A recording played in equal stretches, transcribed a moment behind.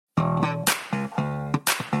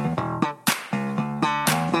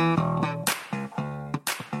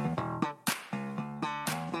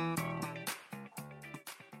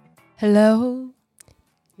Hello,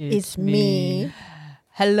 It's me.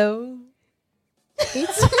 Hello,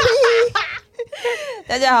 It's me.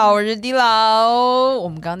 大家好，我是迪老。我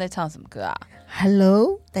们刚刚在唱什么歌啊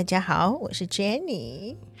Hello， 大家好，我是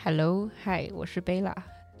Jenny。Hello， 嗨，我是贝拉。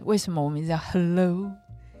为什么我们一直叫 Hello？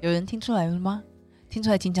 有人听出来了吗？听出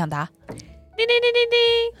来请抢答。叮叮叮叮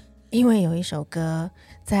叮。因为有一首歌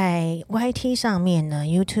在 YT 上面呢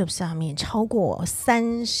YouTube 上面超过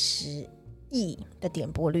30亿的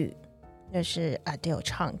点播率，那是 Adele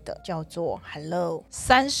唱的，叫做 Hello。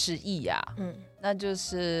 30亿啊，那就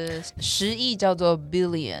是10亿叫做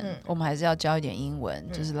billion，我们还是要教一点英文，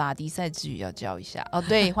就是拉迪赛之语要教一下哦。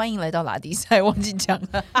对，欢迎来到拉迪赛，忘记讲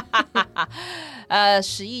了。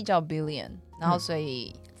10亿叫 billion， 然后所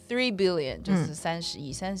以3 billion 就是30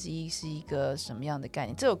亿。30亿是一个什么样的概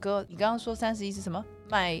念？这首歌你刚刚说30亿是什么？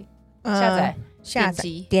卖下载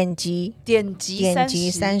点击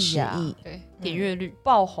30亿，对，点阅率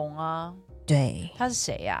爆红啊。对，他是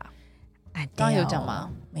谁呀？Adele，刚刚有讲吗？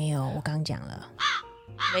没有，我刚讲了。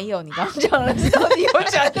没有，你刚刚讲了，到底有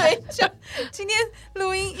讲没讲？今天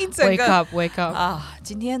录音一整个 wake up 啊！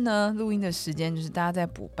今天呢，录音的时间就是大家在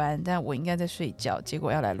补班，但我应该在睡觉，结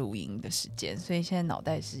果要来录音的时间，所以现在脑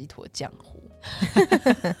袋是一坨浆糊。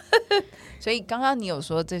所以刚刚你有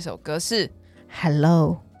说这首歌是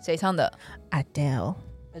Hello， 谁唱的 ？Adele。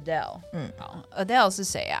好 ，Adele 是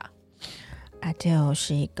谁啊？ Adele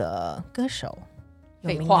是一个歌手，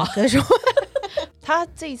废话，歌手。他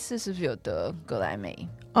这一次是不是有得格莱美？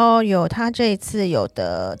哦，有，他这一次有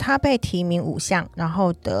得，他被提名5项，然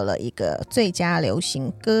后得了一个最佳流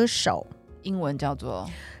行歌手，英文叫做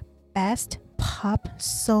Best Pop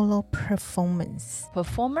Solo Performance。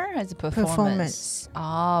 还是 performance？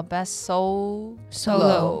 哦 ，Best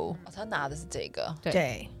Solo。他拿的是这个，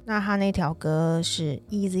对。那他那条歌是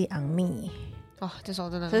Easy on Me。哦，这首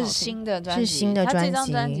真的很好听，这是新的专辑，是新的专辑。他这张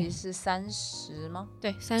专辑是30吗？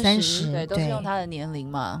对，30，对，都是用他的年龄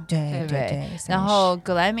嘛，对对。然后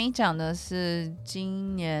格莱美奖的是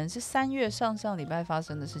今年是3月上礼拜发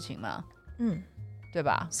生的事情吗？对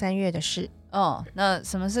吧？3月的事。那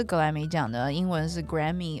什么是格莱美奖呢？英文是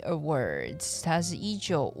Grammy Awards， 它是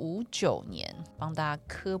1959年，帮大家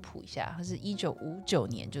科普一下，它是1959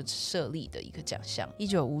年就设立的一个奖项。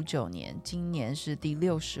1959年，今年是第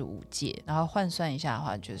65届，然后换算一下的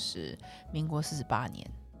话，就是民国48年。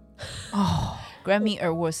Grammy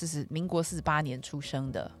Awards 是民国48年出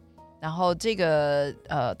生的。然后这个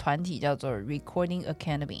团体叫做 Recording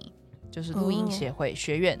Academy， 就是录音协会、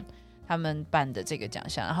学院。他们办的这个奖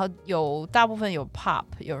项，然后大部分有 pop，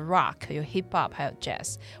 有 rock， 有 hip hop， 还有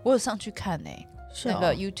jazz。我有上去看那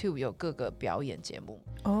个 YouTube 有各个表演节目。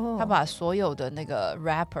他把所有的那个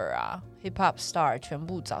rapper 啊 hip hop star 全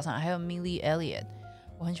部找上来，还有 Millie Elliott，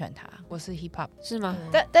 我很喜欢他，我是 hip hop 是吗？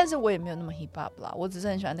但是我也没有那么 hip hop 啦，我只是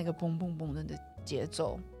很喜欢那个蹦蹦蹦的节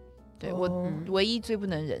奏。对，我唯一最不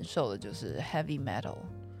能忍受的就是 heavy metal。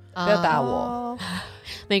不要打我，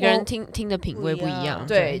每个人听的品味不一样。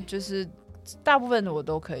对，就是大部分的我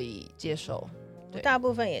都可以接受，大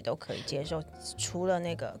部分也都可以接受，除了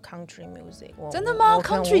那个 country music。真的吗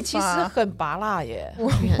？country 其实很拔辣耶，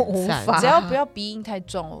我无法，只要不要鼻音太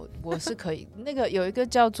重，我是可以。那个有一个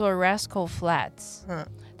叫做 Rascal Flatts，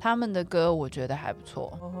他们的歌我觉得还不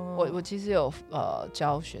错。我其实有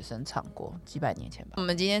教学生唱过，几百年前吧。我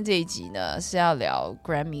们今天这一集呢是要聊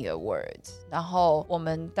Grammy Awards， 然后我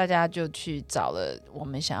们大家就去找了我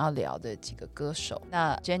们想要聊的几个歌手。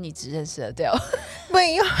那 Jenny 只认识Adele，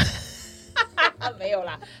 没有。没有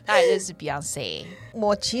啦，他还认识 Beyonce。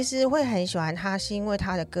 我其实会很喜欢他，是因为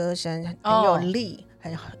他的歌声很有力，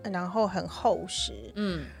然后很厚实。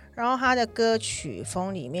然后他的歌曲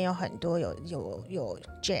风里面有很多有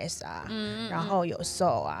jazz 啊，然后有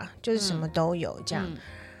soul 啊，就是什么都有这样。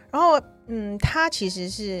然后他其实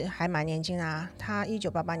是还蛮年轻的啊，他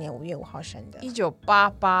1988年5月5号生的。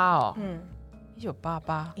1988哦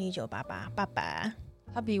，1988，爸爸。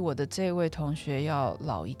他比我的这位同学要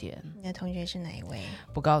老一点。你的同学是哪一位？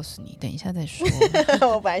不告诉你，等一下再说。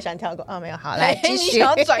我本来想跳过，没有，好，来继续。你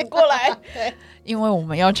想要转过来？对，因为我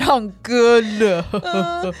们要唱歌了。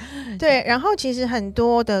对，然后其实很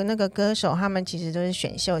多的那个歌手，他们其实都是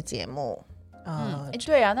选秀节目。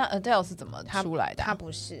对啊，那 Adele 是怎么出来的？他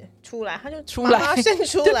不是出来，他就出来生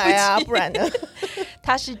出来啊，不然呢？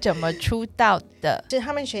他是怎么出道的？就是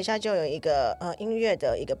他们学校就有一个音乐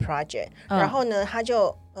的一个 project，然后呢，他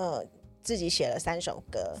就自己写了3首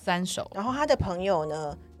歌，3首。然后他的朋友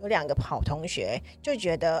呢，有2个好同学就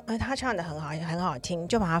觉得他唱的很好听，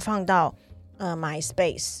就把它放到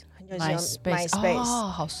MySpace， MySpace 哦，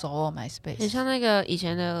好熟哦 ，MySpace， 很像那个以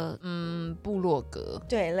前的部落格，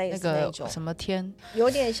对，类似那种什么天，有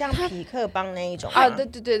点像匹克邦那一种啊，对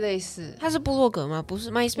对对，类似。它是部落格吗？不是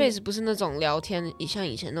MySpace，不是那种聊天，像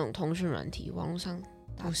以前那种通讯软体，网络上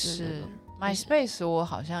不是。MySpace 我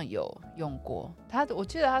好像有用过，我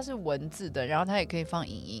记得它是文字的，然后它也可以放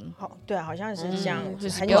影音。对，好像是这样，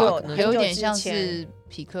很有点像是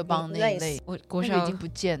匹克邦那一类。国小已经不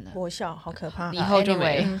见了，国小好可怕，以后就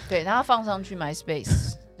没了。对，然后放上去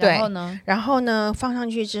MySpace， 然后呢，放上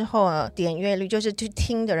去之后呢，点阅率就是去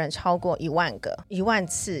听的人超过1万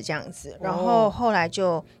次这样子。然后后来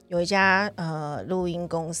就有一家录音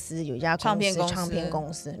公司，有一家唱片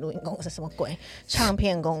公司，录音公司什么鬼？唱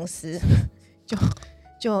片公司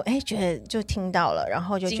就觉得就听到了，然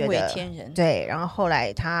后就觉得惊为天人。对，然后后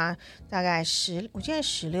来他大概我记得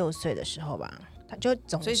16岁的时候吧。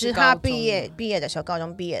总之他毕业的时候，高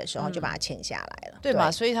中毕业的时候就把他签下来了，对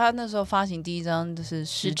吧？所以他那时候发行第一张就是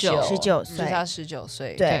19岁，他19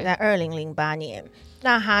岁，对，在2008年。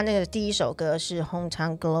那他那个第一首歌是《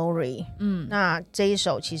Hometown Glory》，那这一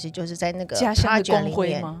首其实就是在那个家乡的光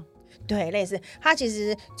辉吗？对，类似他其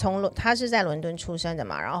实他是在伦敦出生的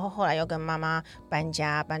嘛，然后后来又跟妈妈搬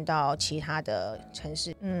家搬到其他的城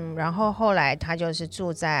市，然后后来他就是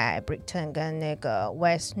住在 Brighton 跟那个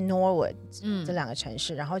West Norwood 这两个城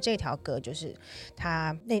市，然后这条歌就是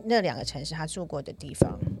他那两个城市他住过的地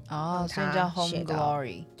方所以叫 Home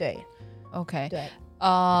Glory。 对 OK， 对。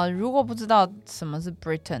如果不知道什么是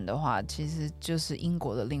Britain 的话，其实就是英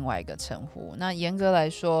国的另外一个称呼。那严格来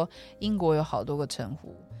说，英国有好多个称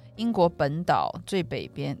呼。英国本岛最北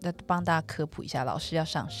边，帮大家科普一下，老师要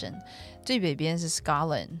上身。最北边是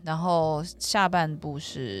Scotland， 然后下半部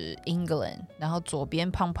是 England， 然后左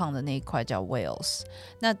边胖胖的那一块叫 Wales。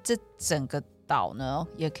那这整个岛呢，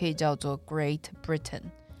也可以叫做 Great Britain，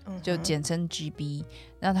就简称 GB。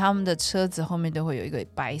那他们的车子后面都会有一个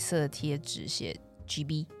白色的贴纸写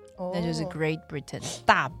GB，那就是 Great Britain，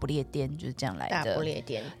 大不列颠就是这样来的。大不列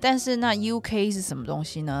颠。但是那 UK 是什么东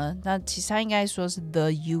西呢？那其实它应该说是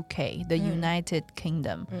The UK， The United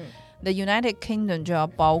Kingdom。The United Kingdom 就要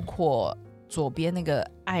包括左边那个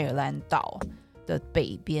爱尔兰岛的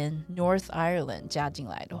北边 North Ireland 加进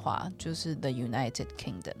来的话，就是 The United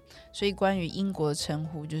Kingdom。所以关于英国的称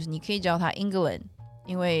呼，就是你可以叫它 England，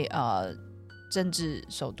 因为政治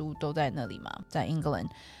首都都在那里嘛，在 England。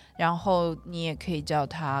然后你也可以叫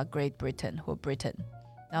它 Great Britain 或 Britain，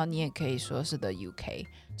 然后你也可以说是 The UK，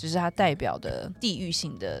 只是它代表的地域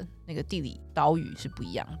性的那个地理岛屿是不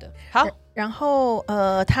一样的。好，然后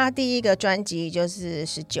他第一个专辑就是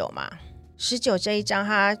19嘛，19这一张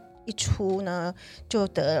他一出呢就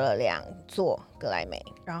得了2座格莱美，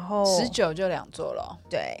然后19就2座了。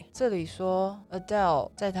对，这里说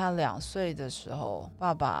Adele 在他2岁的时候，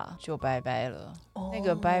爸爸就拜拜了。那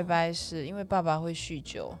个拜拜是因为爸爸会酗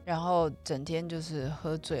酒，然后整天就是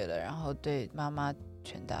喝醉了，然后对妈妈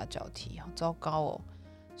拳打脚踢，好糟糕哦。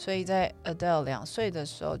所以在 Adele 2岁的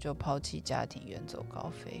时候就抛弃家庭，远走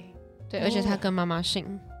高飞。对，而且他跟妈妈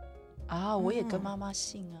姓。我也跟妈妈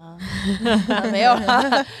姓啊。没有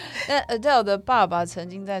啦。但 Adele 的爸爸曾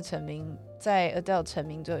经在Adele 成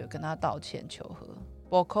名之后有跟他道歉求和，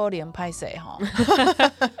不可怜拍谁哈。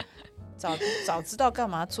早知道干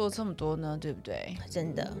嘛做这么多呢，对不对？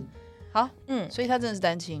真的好，所以他真的是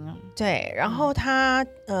单亲啊。对，然后他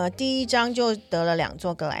第一张就得了2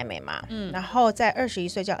座格莱美嘛，然后在21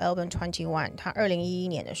岁叫 Album 21， 他2011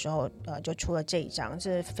年的时候就出了这一张，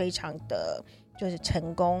是非常的就是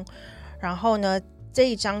成功。然后呢，这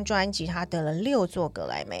一张专辑他得了6座格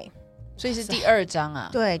莱美，所以是第2张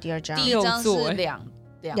啊？对，第2张，第一张是2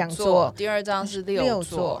座，第2张是6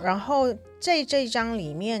座。然后这一张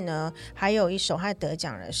里面呢，还有一首他得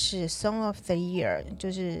奖的是 Song of the Year，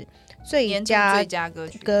 就是最佳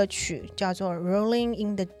歌曲叫做 Rolling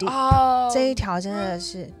in the Deep，这一条真的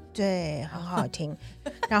是对很好听。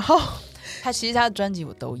然后其实他的专辑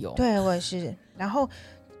我都有，对我也是。然后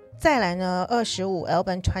再来呢，25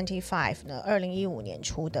 Album 25呢，2015年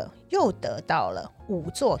出的，又得到了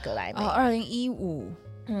5座格莱美。2015，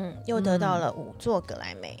又得到了5座格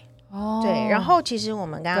莱美。对，然后其实我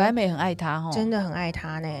们刚刚格莱美很爱他真的很爱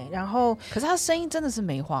他呢。然后可是他声音真的是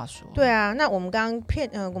没话说。对啊，那我们刚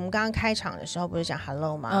刚开场的时候不是讲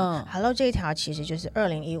Hello 吗？Hello 这一条其实就是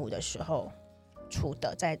2015的时候出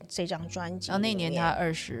的，在这张专辑里面。那年他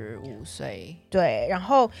25岁。对，然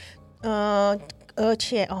后而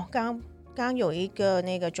且刚刚有一个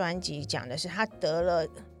那个专辑讲的是他得了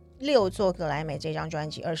6座格莱美，这张专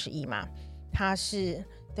辑21嘛，他是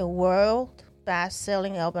The World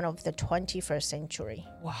Best-Selling Album of the 21st Century。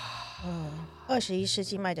 哇，21世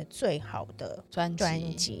纪卖的最好的专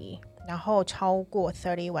辑。然后超过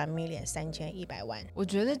31 million 3100万。我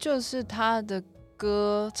觉得就是他的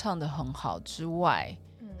歌唱得很好之外，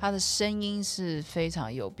他的声音是非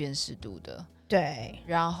常有辨识度的。对，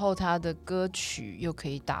然后他的歌曲又可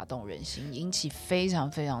以打动人心，引起非常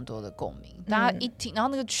非常多的共鸣。大家一听，然后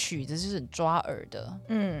那个曲子是很抓耳的，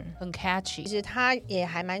很 catchy。其实他也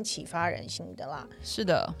还蛮启发人心的啦。是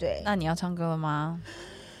的，对。那你要唱歌了吗？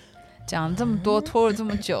讲了这么多，拖了这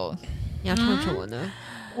么久，你要唱什么呢？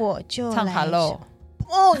我就唱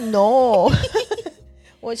Hello。Oh no！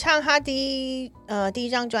 我唱他第一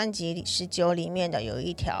张专辑19里面的有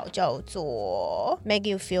一条叫做 Make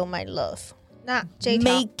You Feel My Love。那这一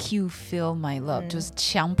条 Make You Feel My Love、就是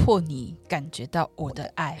强迫你感觉到我的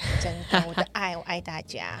爱，真的我的爱，我爱大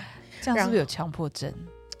家。这样是不是有强迫症？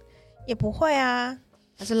也不会啊，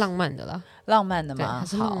它是浪漫的啦，浪漫的吗？它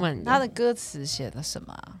是浪漫的。他的歌词写了什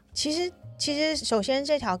么啊？其实首先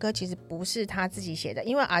这条歌其实不是他自己写的，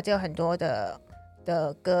因为Adele很多的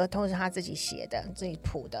歌都是他自己写的、自己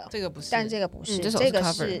谱的，这个不是，但这个不是，这首这个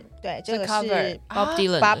cover 是对，这个是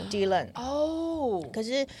Bob Dylan 哦。可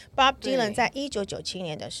是 Bob Dylan 在1997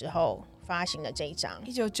年的时候发行的这一张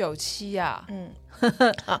，1997啊，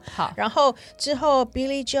好，然后之后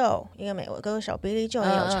Billy Joel 一个美国歌手 Billy Joel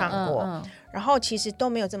也有唱过，然后其实都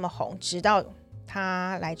没有这么红，直到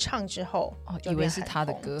他来唱之后，以为是他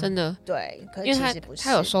的歌，真的对，可是因为其实不是，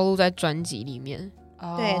他有收录在专辑里面。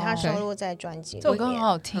对，他收录在专辑里面，这首歌很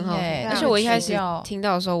好听哎，而且我一开始听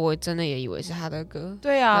到的时候，我真的也以为是他的歌。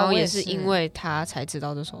对啊，然后也是因为他才知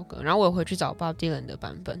道这首歌，然后我也回去找 Bob Dylan 的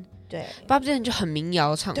版本。对 ，Bob Dylan 就很民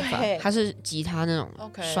谣唱法，他是吉他那种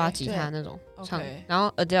刷吉他那种唱，然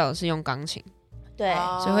后 Adele 是用钢琴，对，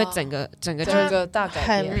所以会整个就是大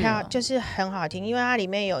改变，就是很好听，因为它里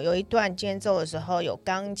面有一段间奏的时候有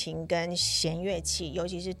钢琴跟弦乐器，尤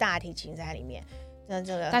其是大提琴在里面。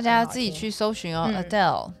大家自己去搜寻哦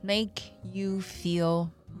，Adele Make You Feel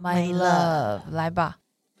My Love， 来吧。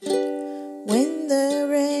 When the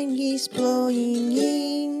rain is blowing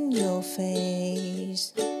in your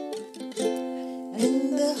face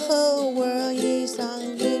and the whole world is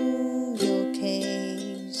in your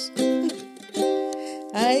case,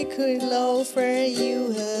 I could offer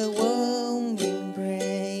you a warm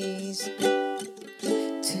embrace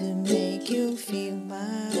to make you feel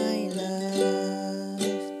my love.When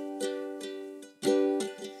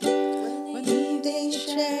the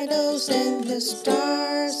shadows and the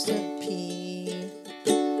stars appear,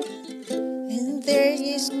 and there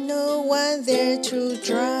is no one there to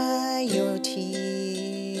dry your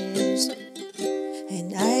tears,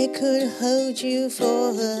 and I could hold you for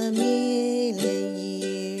a million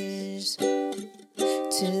years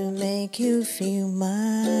to make you feel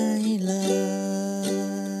my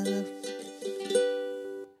love.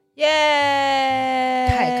 耶！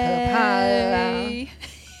太可怕了啦！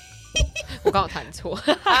我刚好弹错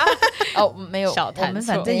哦，没有，小弹错我们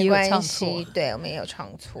反正也有唱错，对，我们也有唱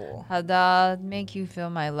错。好的 ，Make You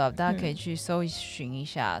Feel My Love， 大家可以去搜寻一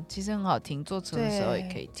下，其实很好听，坐车的时候也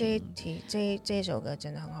可以听。这首歌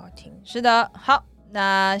真的很好听。是的，好，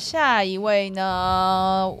那下一位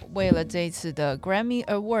呢？为了这一次的 Grammy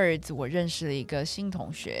Awards， 我认识了一个新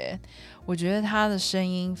同学，我觉得他的声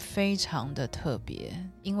音非常的特别，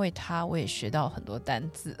因为我也学到很多单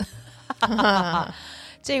字。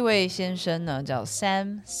这位先生呢叫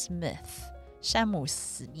Sam Smith， 山姆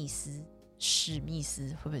史密斯，史密斯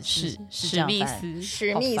会不会是这样翻？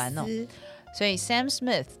史密斯，所以 Sam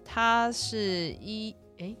Smith 他是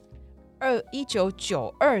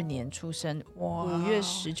1992年出生，5月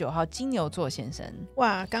19号，金牛座先生。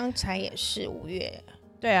哇，刚才也是5月，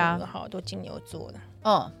对啊，好多金牛座的。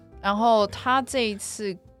然后他这一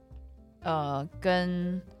次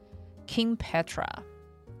跟 King Petra，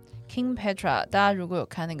 大家如果有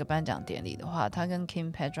看那个颁奖典礼的话，他跟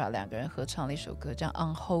King Petra 两个人合唱了一首歌叫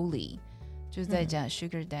Unholy， 就是在讲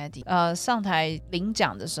Sugar Daddy。上台领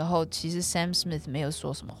奖的时候，其实 Sam Smith 没有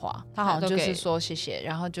说什么话，他好像就是说谢谢，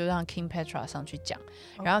然后就让 King Petra 上去讲，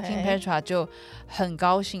然后 King Petra 就很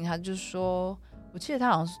高兴，他就说，我记得他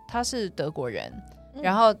好像他是德国人，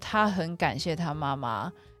然后他很感谢他妈妈，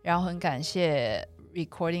然后很感谢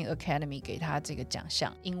Recording Academy 给他这个奖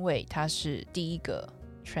项，因为他是第一个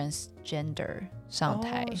transgender 上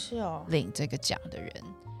台领这个奖的人。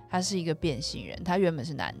他是一个变性人，他原本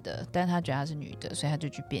是男的，但他觉得他是女的，所以他就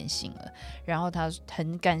去变性了。然后他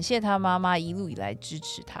很感谢他妈妈一路以来支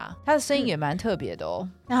持他，他的声音也蛮特别的哦。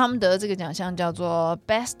那他们得的这个奖项叫做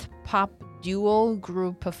Best Pop Duo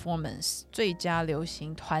Group Performance， 最佳流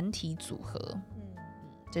行团体组合。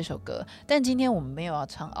这首歌，但今天我们没有要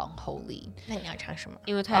唱 Unholy， 那你要唱什么？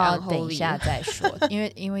因为太 Unholy， 等一下再说。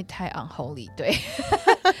因为太 Unholy， 对，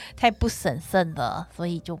太不审慎了，所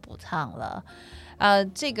以就不唱了。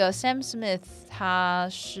这个 Sam Smith 他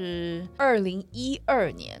是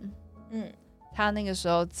2012年，他那个时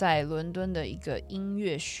候在伦敦的一个音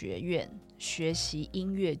乐学院学习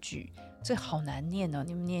音乐剧，这好难念哦，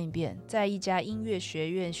你们念一遍。在一家音乐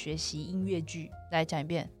学院学习音乐剧，来讲一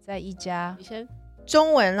遍。在一家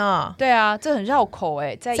中文哦，对啊，这很绕口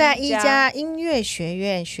哎。在一家音乐学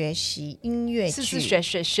院学习音乐剧，是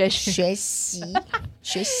学习。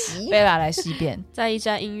贝拉来试一遍，在一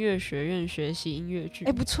家音乐学院学习音乐剧。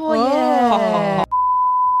不错耶。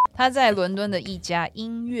他在伦敦的一家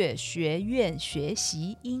音乐学院学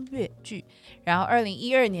习音乐剧，然后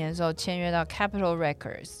2012年的时候签约到 Capitol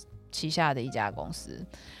Records 旗下的一家公司，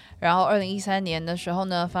然后2013年的时候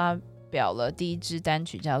呢发表了第一支单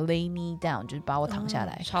曲叫 Lay Me Down， 就是把我躺下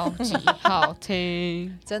来，超级好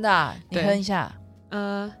听。真的啊，你哼一下。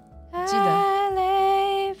记得 I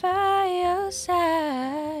lay by your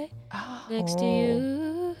side next to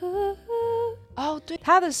you。 对，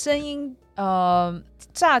他的声音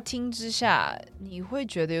乍听之下你会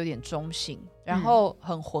觉得有点中性，然后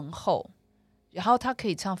很浑厚，然后他可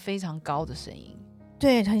以唱非常高的声音，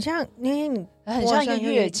对，很像很像一个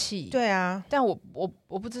乐器。对啊，但我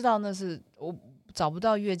不知道，那是我找不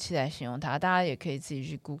到乐器来形容它，大家也可以自己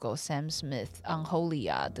去 Google Sam Smith Unholy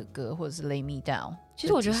的歌，或者是 Lay Me Down。 其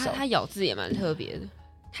实我觉得他咬字也蛮特别的，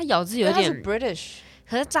他咬字有点，他是 British，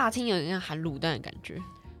 可是乍听有点像含卤蛋的感觉，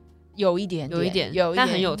有一点，但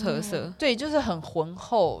很有特色。对，就是很浑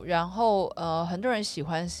厚，然后很多人喜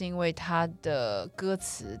欢是因为他的歌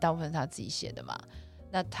词大部分是他自己写的嘛，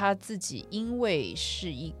那他自己因为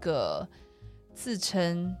是一个自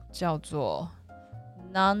称叫做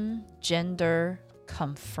non-gender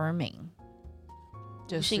confirming，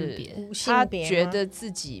 就是他觉得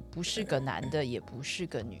自己不是个男的也不是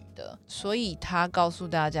个女的，所以他告诉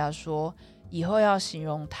大家说以后要形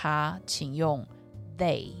容他请用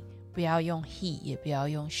they，不要用 he 也不要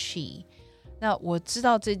用 she。 那我知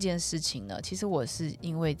道这件事情呢，其实我是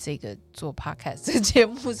因为这个做 podcast 的节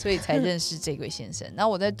目所以才认识这位先生。然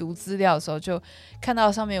后我在读资料的时候就看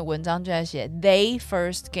到上面的文章就在写 they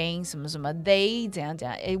first gained 什么什么 they 怎样怎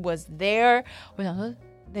样 it was there， 我想说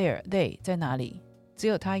they 在哪里，只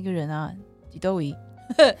有他一个人啊，几斗鱼。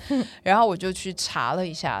然后我就去查了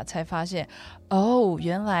一下才发现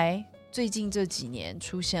原来最近这几年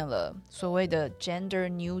出现了所谓的 gender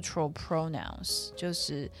neutral pronouns， 就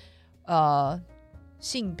是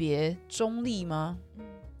性别中立吗？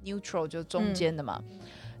 neutral 就中间的嘛，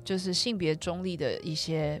就是性别中立的一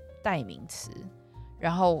些代名词。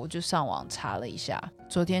然后我就上网查了一下，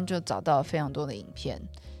昨天就找到非常多的影片，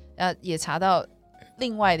也查到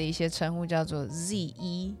另外的一些称呼叫做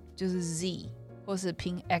ZE， 就是 Z， 或是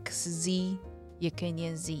拼 XZ 也可以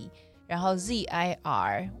念 Z，然后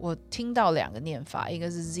ZIR 我听到两个念法，一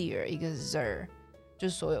个是 ZIR 一个是 ZER， 就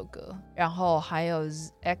是所有格，然后还有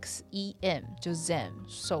XEM 就 ZEM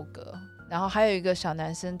受格，然后还有一个小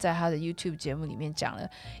男生在他的 YouTube 节目里面讲了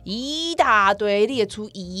一大堆，列出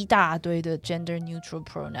一大堆的 gender neutral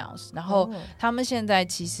pronouns， 然后他们现在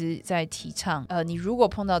其实在提倡你如果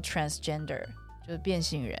碰到 transgender 就是变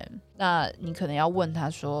性人，那你可能要问他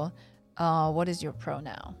说what is your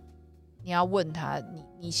pronoun，你要问他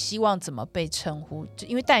你希望怎么被称呼，就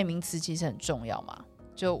因为代名词其实很重要嘛，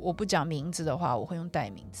就我不讲名字的话我会用代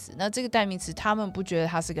名词，那这个代名词他们不觉得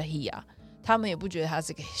他是个 he 啊，他们也不觉得他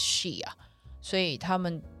是个 she 啊，所以他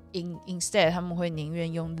们 instead 他们会宁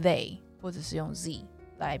愿用 they 或者是用 z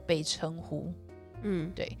来被称呼。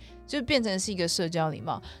对，就变成是一个社交礼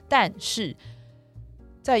貌。但是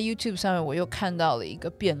在 YouTube 上面我又看到了一个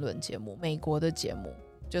辩论节目，美国的节目，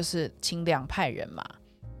就是请两派人马，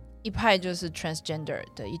一派就是 transgender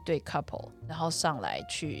的一对 couple， 然后上来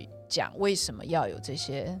去讲为什么要有这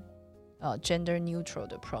些gender neutral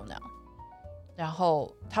的 pronoun， 然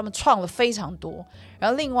后他们创了非常多。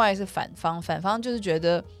然后另外是反方就是觉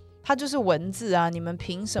得它就是文字啊，你们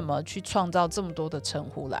凭什么去创造这么多的称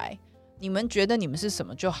呼来，你们觉得你们是什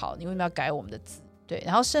么就好，你为什么要改我们的字？对，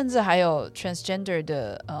然后甚至还有 transgender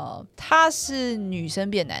的他是女生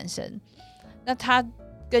变男生，那他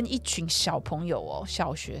跟一群小朋友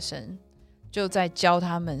小学生就在教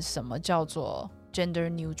他们什么叫做 gender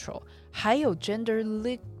neutral， 还有 gender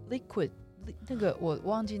liquid， 那个我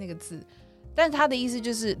忘记那个字，但是他的意思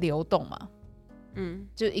就是流动嘛，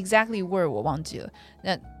就 exactly word 我忘记了，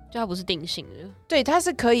那就它不是定性的，对，它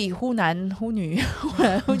是可以忽男忽女，忽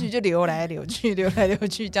男忽女就流来流去流来流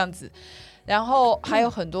去这样子，然后还有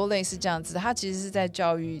很多类似这样子，他其实是在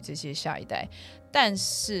教育这些下一代，但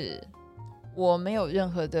是我没有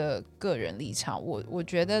任何的个人立场，我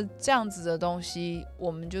觉得这样子的东西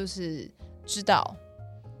我们就是知道，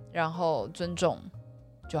然后尊重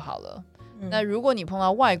就好了。那如果你碰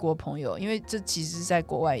到外国朋友，因为这其实在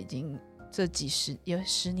国外已经这有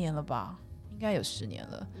10年了吧，应该有10年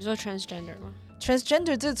了。你说 transgender 吗？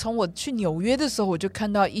 transgender 这从我去纽约的时候我就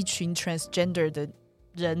看到一群 transgender 的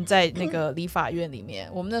人在那个理发院里面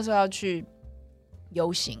我们那时候要去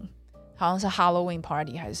游行，好像是 Halloween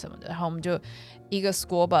party 还是什么的，然后我们就一个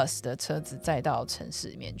school bus 的车子载到城市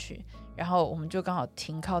里面去，然后我们就刚好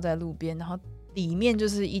停靠在路边，然后里面就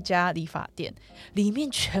是一家理发店，里面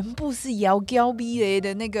全部是摇高 B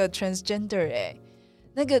的那个 transgender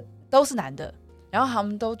那个都是男的，然后他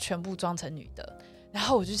们都全部装成女的，然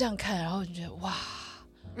后我就这样看，然后就觉得哇，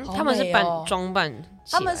他们是装扮起来的，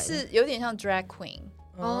他们是有点像 drag queen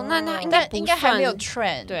那应该还没有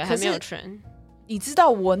trend， 对，还没有 trend。你知道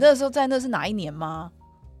我那时候在那是哪一年吗？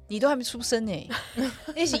你都还没出生那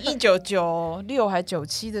是1996还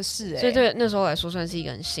97的事所以对那时候来说算是一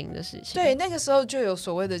个很新的事情。对，那个时候就有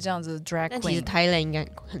所谓的这样子 drag queen。但其实 Thailand 应该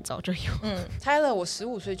很早就有。Thailand 我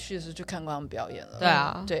15岁去的时候就看过他们表演了。对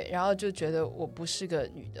啊，对，然后就觉得我不是个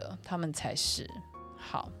女的，他们才是。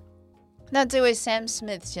好，那这位 Sam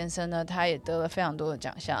Smith 先生呢，他也得了非常多的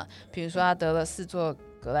奖项，比如说他得了4座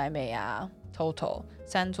格莱美啊 ，total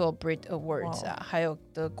 3座 Brit Awards 啊，还有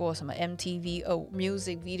得过什么 MTV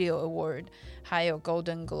Music Video Award， 还有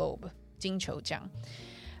Golden Globe 金球奖。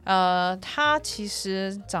他其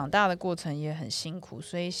实长大的过程也很辛苦，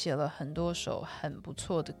所以写了很多首很不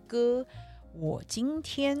错的歌。我今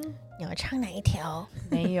天你要唱哪一条？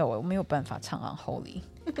没有，我没有办法唱 Unholy，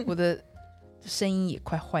 我的声音也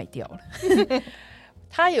快坏掉了。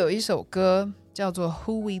他有一首歌叫做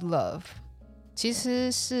Who We Love， 其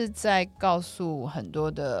实是在告诉很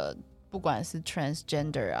多的不管是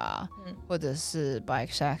transgender 啊，或者是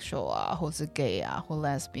bisexual 啊，或是 gay 啊，或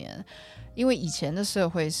lesbian， 因为以前的社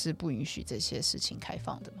会是不允许这些事情开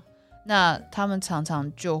放的嘛，那他们常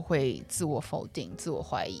常就会自我否定、自我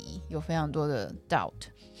怀疑，有非常多的 doubt。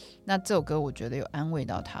那这首歌我觉得有安慰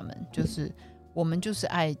到他们，就是我们就是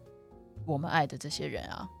爱我们爱的这些人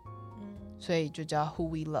啊，所以就叫 Who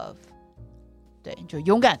We Love。对，就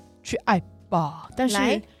勇敢去爱吧。但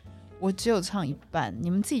是我只有唱一半，你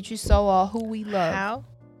们自己去搜哦。Who We Love。好。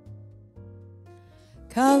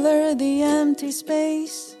Color the empty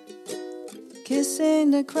space, kissing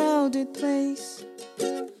the crowded place,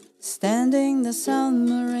 standing the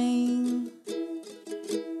summer rain,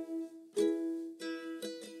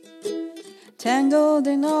 tangled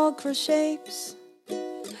in awkward shapes,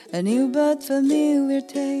 a new but familiar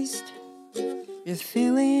taste, you're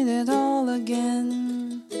feeling it all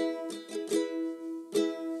again.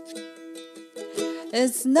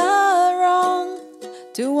 It's not wrong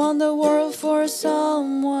to want the world for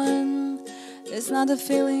someone. It's not a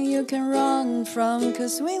feeling you can run from,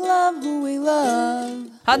 'cause we love who we love.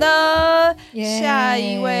 好的，下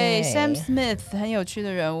一位 Sam Smith 很有趣的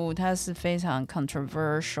人物，他是非常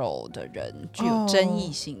controversial 的人，具有争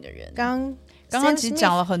议性的人。刚刚其实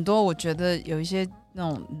讲了很多，我觉得有一些那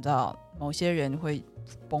种你知道，某些人会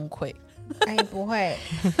崩溃。哎，不会，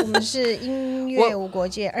我们是音乐无国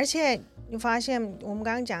界，而且你发现我们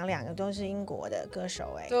刚刚讲2个都是英国的歌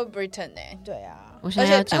手，都 Britain 对啊，而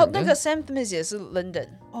且那个 Sam Smith 也是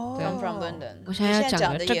London，come from London。我现在要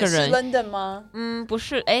讲的这个人是 London 吗？不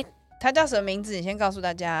是，他叫什么名字？你先告诉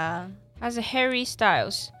大家。他是 Harry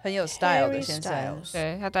Styles， 很有 style 的先生。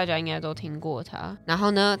对，大家应该都听过他。然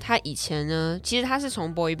后呢，他以前呢，其实他是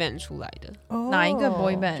从 boy band 出来的。哪一个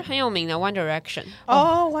boy band？ 就很有名的 One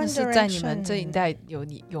Direction。One Direction 是在你们这一代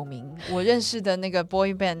有名。我认识的那个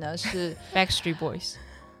boy band 呢是 Backstreet Boys。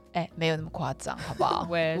没有那么夸张，好不好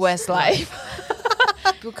？Westlife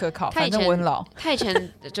不可考，反正我很老。他以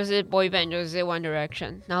前就是 boy band 就是 One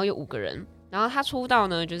Direction， 然后有5个人。然后他出道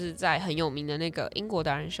呢，就是在很有名的那个英国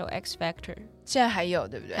达人秀 X Factor， 现在还有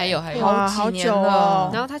对不对？还有好几年了。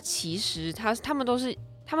然后他其实他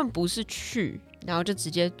们不是去，然后就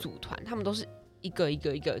直接组团，他们都是一个，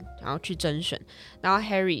然后去甄选。然后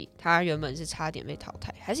Harry 他原本是差点被淘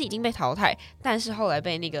汰，还是已经被淘汰，但是后来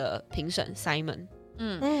被那个评审 Simon，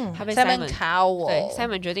 他被 Simon Cowell， 对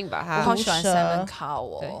Simon 决定把他，我好喜欢 Simon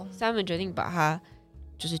Cowell， 对 Simon 决定把他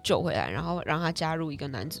就是救回来，然后让他加入一个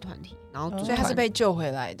男子团体，然后组团。所以他是被救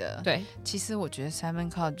回来的。对，其实我觉得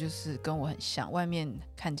Simon Cowell 就是跟我很像，外面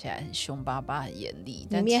看起来很凶巴巴、很严厉，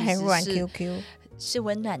里面很软 QQ， 是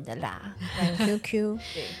温暖的啦，软 QQ。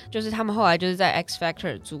对，就是他们后来就是在 X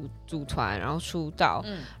Factor 组团，然后出道。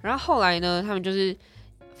然后后来呢，他们就是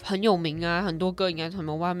很有名啊，很多歌应该什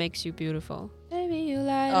么 What Makes You Beautiful。Baby You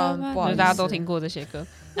Light Up My， 就是大家都听过这些歌。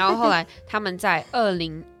然后后来他们在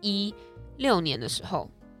2016年的时候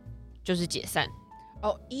就是解散。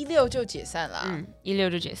哦，16就解散啦。16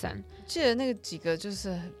就解散。记得那个几个就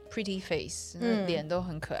是 pretty face，脸都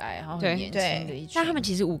很可爱，然后很年轻的一群。但他们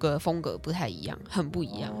其实5个风格不太一样，很不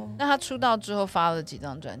一样。那他出道之后发了几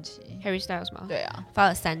张专辑 ？Harry Styles 吗？对啊，发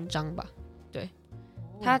了3张吧。对，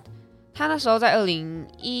他那时候在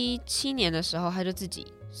2017年的时候，他就自己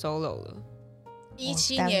solo 了。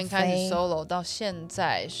17年开始 solo 到现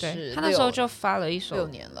在是他那时候就发了一首6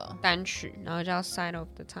年了单曲，然后叫 Sign of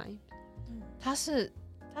the Time。他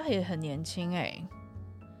也很年轻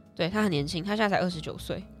对，他很年轻，他现在才29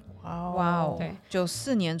岁。哇哦，对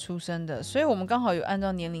，94年出生的，所以我们刚好有按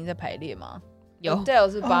照年龄在排列吗？有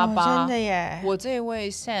Adele 是88，真的耶。我这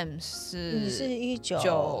位 Sam 你是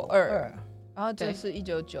1992，然后这是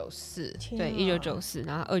1994，对，1994，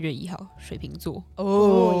然后2月1号，水瓶座。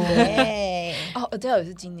哦耶！Adele 也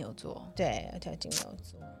是金牛座，对，Adele 金牛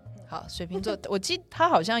座。好，水瓶座，我记得他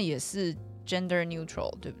好像也是 gender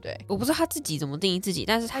neutral， 对不对？我不知道他自己怎么定义自己，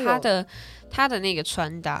但是他的那个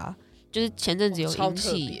穿搭，就是前阵子有引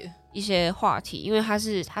起一些话题，因为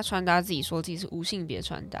他穿搭自己说自己是无性别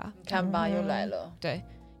穿搭，你看吧，又来了。对，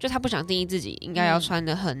就他不想定义自己应该要穿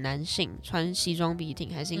的很男性，穿西装笔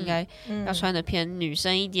挺，还是应该要穿的偏女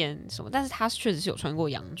生一点什么？但是他确实是有穿过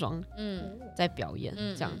洋装，在表演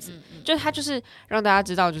这样子，就是他就是让大家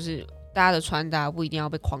知道，就是大家的穿搭不一定要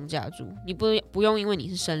被框架住，你不用因为你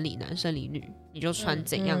是生理男、生理女，你就穿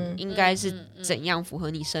怎样，应该是怎样符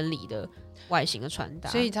合你生理的外形的穿搭。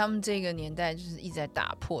所以他们这个年代就是一直在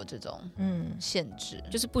打破这种限制，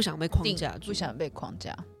就是不想被框架住，不想被框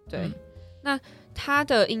架。对，那他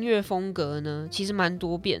的音乐风格呢，其实蛮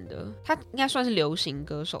多变的。他应该算是流行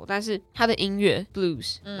歌手，但是他的音乐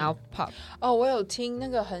blues，然后 pop。我有听那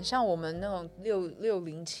个很像我们那种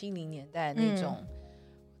60、70年代那种。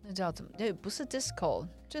那叫怎么？对，不是 disco，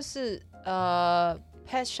 就是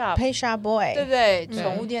Pet Shop Boy， 对不对？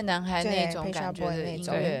宠物店男孩那种感觉的音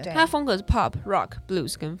乐。他的风格是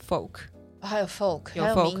pop、rock、blues 跟 folk， 还有 folk， 有还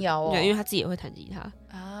有民谣对，因为他自己也会弹吉他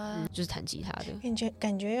啊，就是弹吉他的。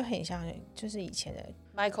感觉又很像，就是以前的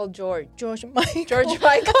Michael George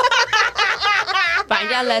Michael， 把人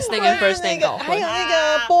家 last name 跟 first name 搞混。还有那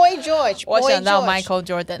个 Boy George， 我想到 Michael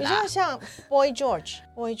Jordan， 比较像 Boy George，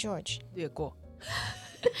 略过。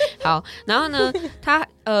好，然后呢，他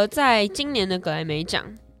在今年的格莱美奖，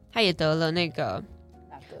他也得了那个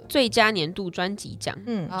最佳年度专辑奖，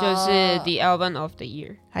就是 The Album of the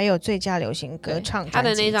Year， 还有最佳流行歌唱专辑奖。他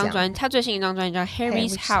的那张专，他最新一张专辑叫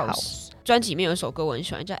Harry's House， 专辑里面有一首歌我很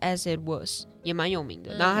喜欢，叫 As It Was， 也蛮有名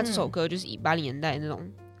的。然后他这首歌就是以80年代那种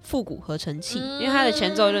复古合成器，因为他的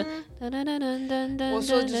前奏就我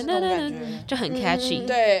说就是那种感觉，就很 catchy，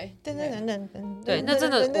 对，对，那真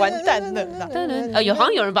的完蛋了，好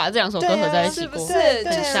像有人把这2首歌合在一起过，是不是？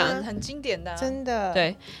很像很经典的，真的。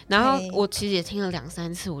对，然后我其实也听了2、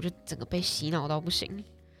3次，我就整个被洗脑到不行，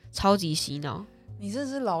超级洗脑。你这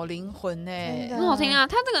是老灵魂很好听啊！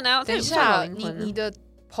他这个哪有？等一下，你的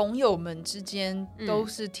朋友们之间都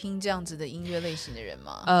是听这样子的音乐类型的人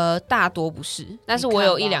吗？大多不是，但是我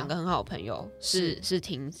有1、2个很好的朋友是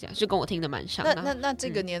听这样，就跟我听的蛮像。那这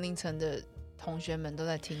个年龄层的同学们都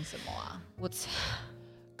在听什么啊？我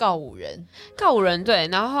告五人对，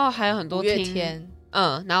然后还有很多听五月天，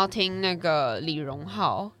然后听那个李荣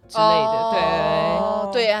浩之类的，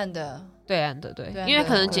对岸的。对，因为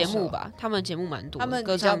可能节目吧，他们节目蛮多，他们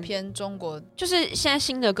比较偏中国，就是现在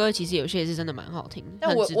新的歌其实有些也是真的蛮好听的。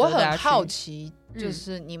但我很好奇，就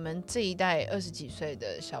是你们这一代20几岁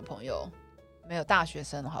的小朋友，没有大学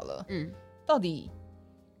生好了，到底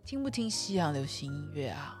听不听西洋流行音乐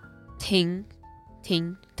啊？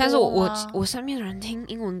听，但是我身边的人听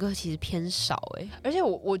英文歌其实偏少而且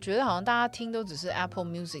我觉得好像大家听都只是 Apple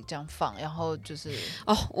Music 这样放，然后就是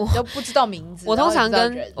我都不知道名字。我通常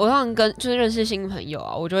跟就是认识新朋友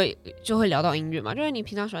啊，我就会聊到音乐嘛，就是你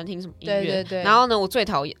平常喜欢听什么音乐？对。然后呢，我最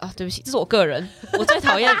讨厌对不起，这是我个人，我最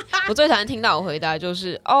讨厌听到我回答就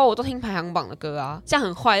是我都听排行榜的歌啊，这样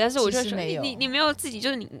很坏。但是我就觉得你没有自己，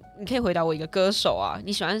就是你可以回答我一个歌手啊，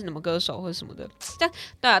你喜欢什么歌手或者什么的。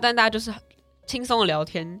但大家就是轻松的聊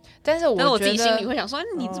天，但是我自己心里会想说，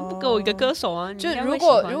你怎么不给我一个歌手啊？就如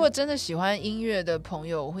果真的喜欢音乐的朋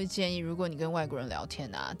友，我会建议，如果你跟外国人聊天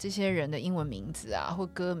啊，这些人的英文名字啊或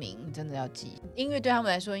歌名真的要记。音乐对他们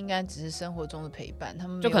来说，应该只是生活中的陪伴，他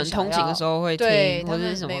们就可能通勤的时候会听，或者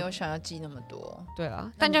是什么，没有想要记那么多。对啊，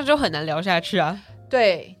但这样就很难聊下去啊。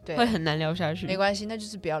对，会很难聊下去。没关系，那就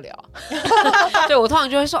是不要聊。对，我通常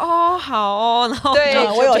就会说好然后对，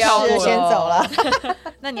我有事先走了。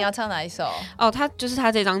那你要唱哪一首？他就是他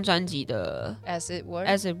这张专辑的 As It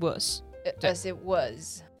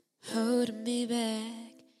Was。Holding me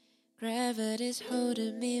back, gravity's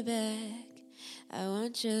holding me back. I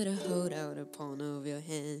want you to hold out the palm of your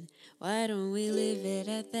hand. Why don't we leave it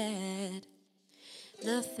at that?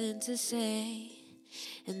 Nothing to say,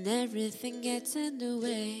 and everything gets in the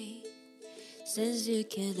way. Since you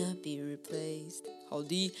cannot be replaced, how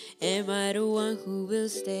deep am I the one who will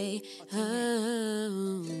stay?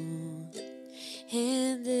 Oh,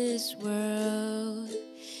 in this world,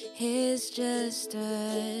 it's just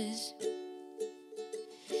us.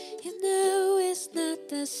 You know it's not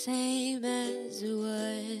the same as it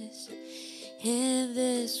was. In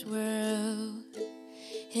this world,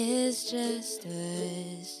 it's just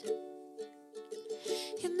us.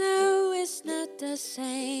 You know it's not the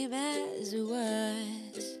same as it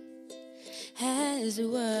was. As it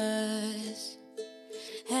was.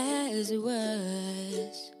 As it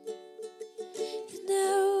was. You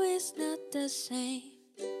know it's not the same.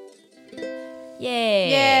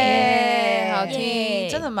 耶，好听，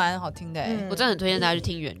真的蛮好听的。我真的很推荐大家去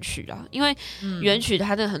听原曲啊，因为原曲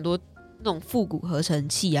它的很多那种复古合成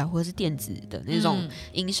器啊，或者是电子的那种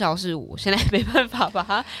音效，是我现在没办法把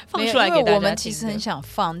它放出来给大家听的。因为我们其实很想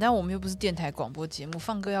放，但我们又不是电台广播节目，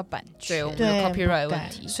放歌要版权，对，我们有 copyright 问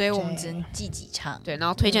题，所以我们只能自己唱。对，然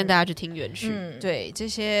后推荐大家去听原曲。对，这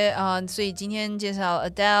些所以今天介绍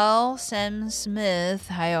Adele、Sam Smith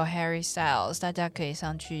还有 Harry Styles， 大家可以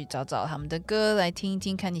上去找找他们的歌来听一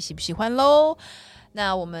听，看你喜不喜欢咯。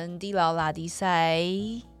那我们地牢拉迪赛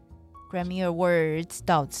Grammy Awards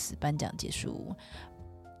到此颁奖结束，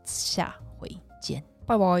下回见，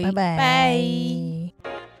拜拜拜拜。